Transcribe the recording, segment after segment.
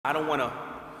I don't want to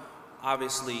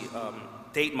obviously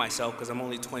date myself because I'm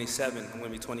only 27. I'm going to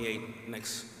be 28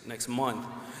 next month.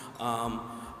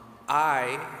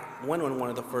 I went on one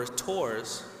of the first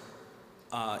tours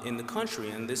in the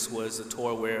country, and this was a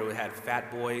tour where we had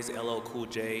Fat Boys, LL Cool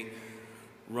J,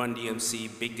 Run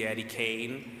DMC, Big Daddy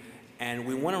Kane, and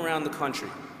we went around the country.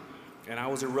 And I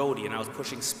was a roadie, and I was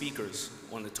pushing speakers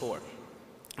on the tour.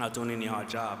 I was doing any hard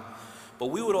job. But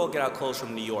we would all get our clothes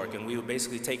from New York, and we would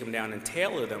basically take them down and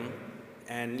tailor them,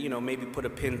 and maybe put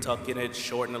a pin tuck in it,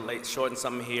 shorten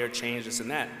something here, change this and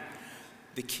that.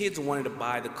 The kids wanted to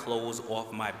buy the clothes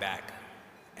off my back,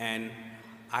 and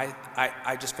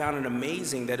I just found it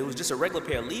amazing that it was just a regular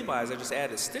pair of Levi's. I just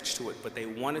added a stitch to it, but they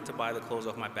wanted to buy the clothes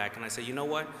off my back, and I said, you know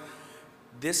what?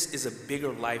 This is a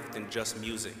bigger life than just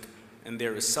music, and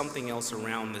there is something else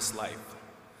around this life.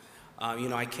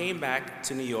 I came back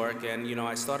to New York, and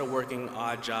I started working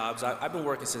odd jobs. I've been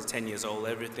working since 10 years old,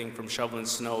 everything from shoveling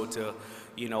snow to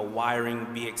wiring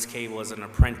BX cable as an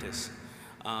apprentice.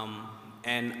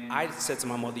 And I said to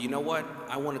my mother, you know what?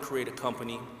 I want to create a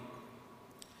company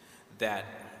that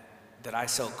I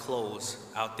sell clothes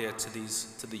out there to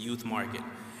the youth market.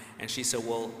 And she said,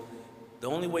 well, the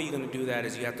only way you're going to do that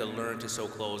is you have to learn to sew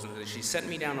clothes. And she sent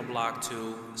me down the block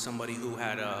to somebody who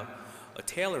had a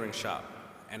tailoring shop.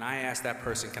 And I asked that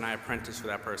person, can I apprentice for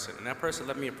that person? And that person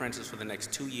let me apprentice for the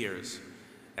next 2 years.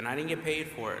 And I didn't get paid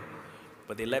for it,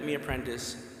 but they let me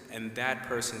apprentice, and that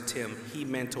person, Tim, he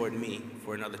mentored me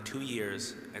for another 2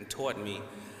 years and taught me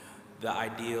the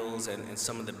ideals and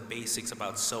some of the basics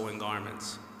about sewing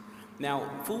garments. Now,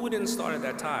 FUBU didn't start at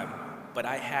that time, but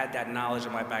I had that knowledge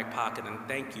in my back pocket, and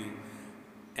thank you,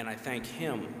 and I thank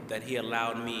him that he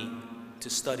allowed me to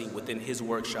study within his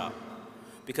workshop.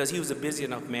 Because he was a busy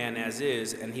enough man as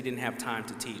is, and he didn't have time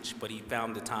to teach, but he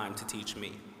found the time to teach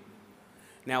me.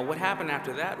 Now, what happened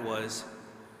after that was,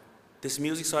 this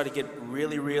music started to get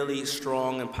really, really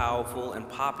strong and powerful and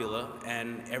popular,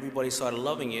 and everybody started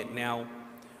loving it. Now,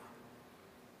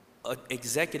 an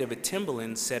executive at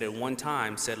Timberland said at one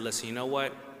time, listen, you know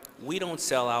what? We don't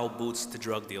sell our boots to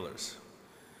drug dealers.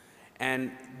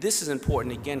 And this is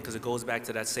important, again, because it goes back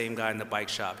to that same guy in the bike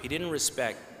shop. He didn't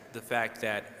respect the fact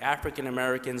that African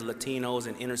Americans, Latinos,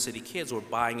 and inner city kids were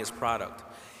buying his product.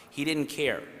 He didn't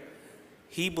care.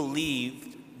 He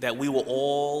believed that we were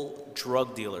all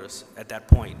drug dealers at that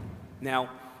point. Now,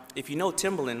 if you know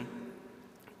Timberland,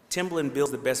 Timberland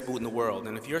builds the best boot in the world.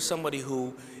 And if you're somebody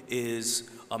who is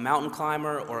a mountain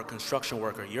climber or a construction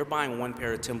worker, you're buying one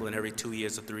pair of Timberland every 2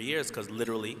 years or 3 years because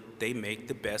literally they make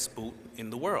the best boot in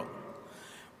the world.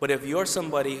 But if you're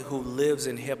somebody who lives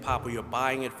in hip-hop or you're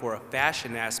buying it for a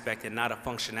fashion aspect and not a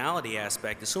functionality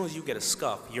aspect, as soon as you get a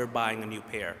scuff, you're buying a new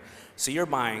pair. So you're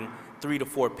buying 3 to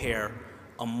 4 pair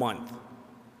a month.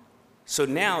 So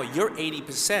now you're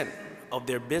 80% of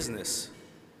their business.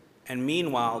 And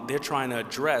meanwhile, they're trying to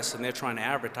address and they're trying to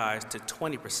advertise to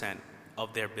 20%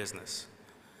 of their business.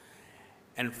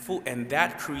 And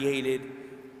that created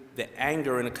the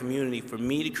anger in the community for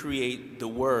me to create the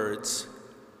words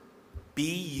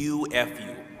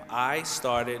B-U-F-U. I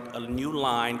started a new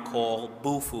line called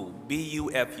Boo-Foo,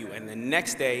 B-U-F-U, and the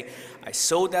next day I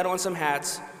sewed that on some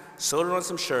hats, sewed it on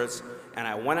some shirts, and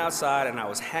I went outside and I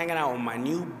was hanging out with my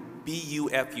new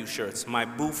B-U-F-U shirts, my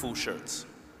Boo-Foo shirts.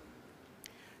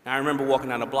 Now I remember walking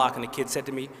down the block and the kid said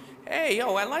to me, hey,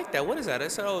 yo, I like that, what is that? I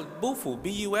said, oh, Boo-Foo,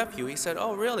 B-U-F-U. He said,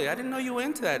 oh, really? I didn't know you were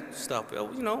into that stuff.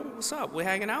 What's up, we're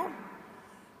hanging out?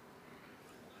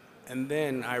 And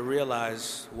then I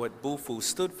realized what Boo-Foo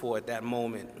stood for at that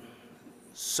moment.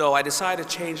 So I decided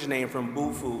to change the name from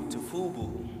Boo-Foo to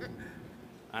FUBU.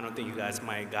 I don't think you guys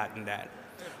might have gotten that.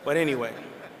 But anyway,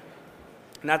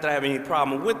 not that I have any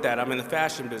problem with that. I'm in the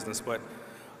fashion business, but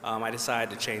I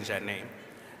decided to change that name.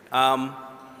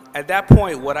 At that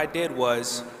point, what I did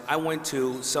was I went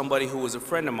to somebody who was a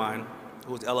friend of mine,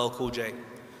 who was LL Cool J.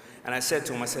 And I said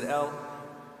to him, I said, L,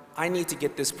 I need to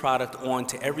get this product on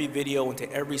to every video and to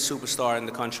every superstar in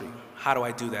the country. How do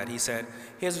I do that? He said,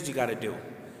 here's what you got to do.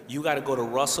 You got to go to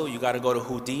Russell, you got to go to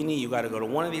Houdini, you got to go to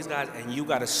one of these guys, and you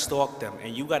got to stalk them.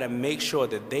 And you got to make sure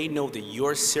that they know that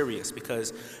you're serious,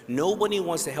 because nobody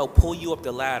wants to help pull you up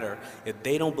the ladder if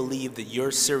they don't believe that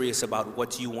you're serious about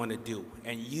what you want to do.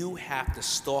 And you have to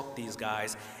stalk these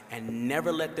guys and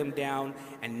never let them down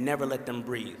and never let them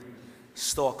breathe.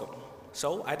 Stalk them.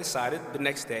 So I decided the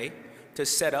next day to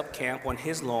set up camp on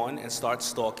his lawn and start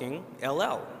stalking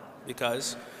LL,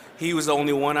 because he was the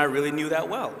only one I really knew that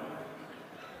well.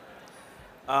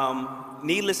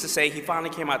 Needless to say, he finally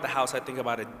came out the house, I think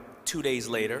about 2 days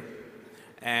later,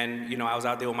 and I was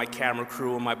out there with my camera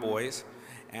crew and my boys,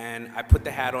 and I put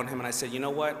the hat on him and I said, you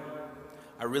know what,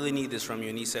 I really need this from you.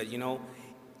 And he said,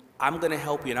 I'm gonna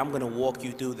help you and I'm gonna walk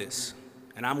you through this.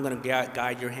 And I'm gonna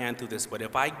guide your hand through this. But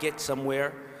if I get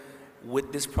somewhere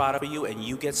with this product for you and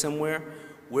you get somewhere,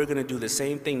 we're gonna do the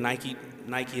same thing Nike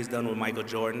has done with Michael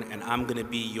Jordan, and I'm gonna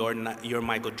be your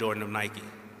Michael Jordan of Nike,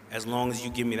 as long as you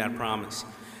give me that promise.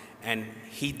 And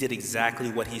he did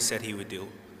exactly what he said he would do.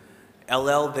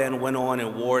 LL then went on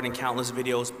and wore it in countless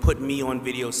videos, put me on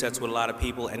video sets with a lot of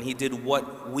people, and he did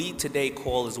what we today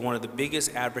call is one of the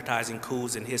biggest advertising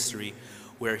coups in history,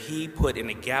 where he put in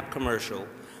a Gap commercial,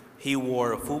 he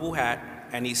wore a FUBU hat,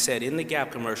 and he said in the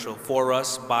Gap commercial, "For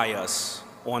us, by us,"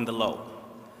 on the low.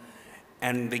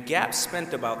 And the Gap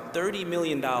spent about $30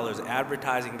 million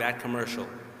advertising that commercial,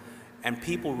 and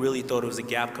people really thought it was a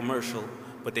Gap commercial,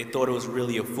 but they thought it was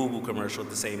really a FUBU commercial at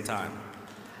the same time.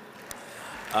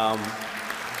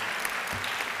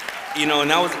 You know, and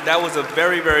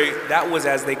that was,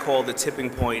 as they call, the tipping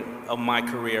point of my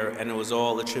career, and it was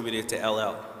all attributed to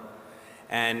LL.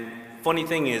 And funny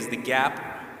thing is, the Gap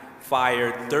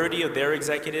fired 30 of their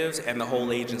executives and the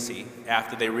whole agency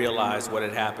after they realized what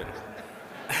had happened.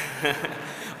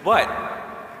 But,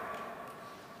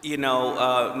 you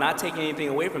know, not taking anything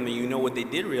away from them, you know what they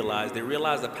did realize? They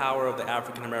realized the power of the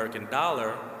African American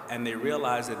dollar, and they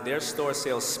realized that their store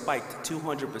sales spiked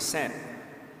 200%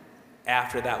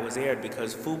 after that was aired,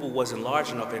 because FUBU wasn't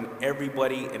large enough, and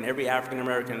everybody and every African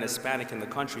American and Hispanic in the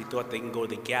country thought they can go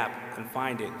to the Gap and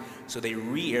find it. So they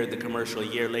re-aired the commercial a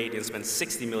year later and spent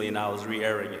 $60 million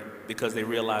re-airing it, because they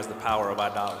realized the power of our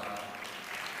dollar.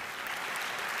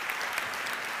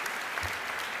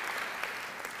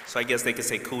 So I guess they could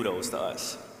say kudos to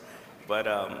us. But,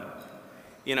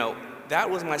 you know, that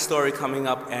was my story coming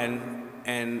up, and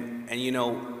you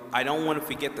know, I don't want to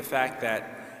forget the fact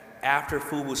that after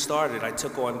FUBU started, I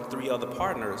took on 3 other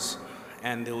partners,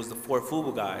 and there was the 4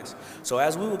 FUBU guys. So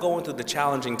as we were going through the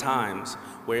challenging times,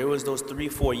 where it was those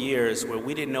 3-4 years where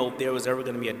we didn't know if there was ever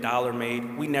going to be a dollar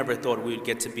made, we never thought we would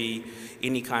get to be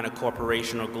any kind of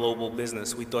corporation or global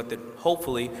business. We thought that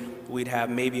hopefully we'd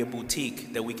have maybe a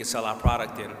boutique that we could sell our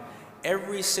product in.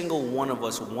 Every single one of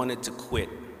us wanted to quit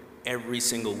every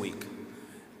single week.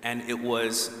 And it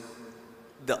was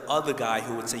the other guy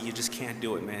who would say, "You just can't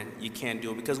do it, man. You can't do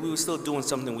it," because we were still doing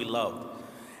something we loved.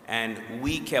 And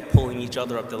we kept pulling each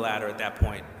other up the ladder at that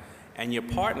point. And your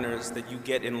partners that you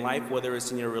get in life, whether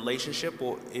it's in your relationship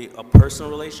or a personal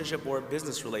relationship or a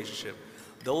business relationship,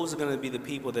 those are going to be the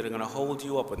people that are going to hold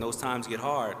you up when those times get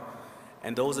hard.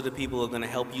 And those are the people who are going to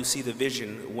help you see the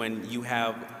vision when you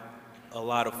have a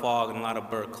lot of fog and a lot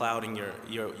of burr clouding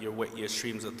your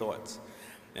streams of thoughts.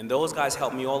 And those guys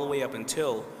helped me all the way up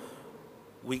until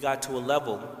we got to a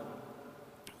level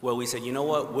where we said, you know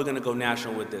what, we're going to go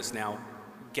national with this. Now,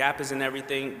 Gap is in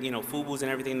everything, you know, FUBU's in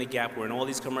everything in the Gap. We're in all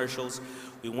these commercials.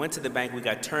 We went to the bank. We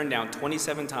got turned down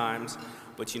 27 times.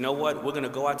 But you know what? We're going to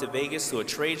go out to Vegas to a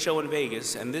trade show in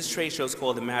Vegas. And this trade show is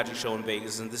called the Magic Show in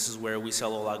Vegas. And this is where we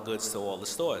sell all our goods to all the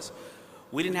stores.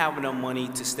 We didn't have enough money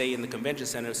to stay in the convention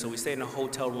center, so we stayed in a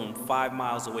hotel room 5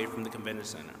 miles away from the convention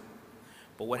center.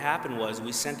 But what happened was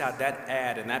we sent out that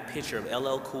ad and that picture of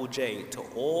LL Cool J to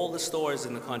all the stores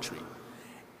in the country.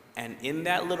 And in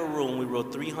that little room, we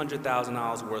wrote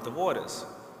 $300,000 worth of orders.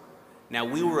 Now,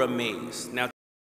 we were amazed. Now,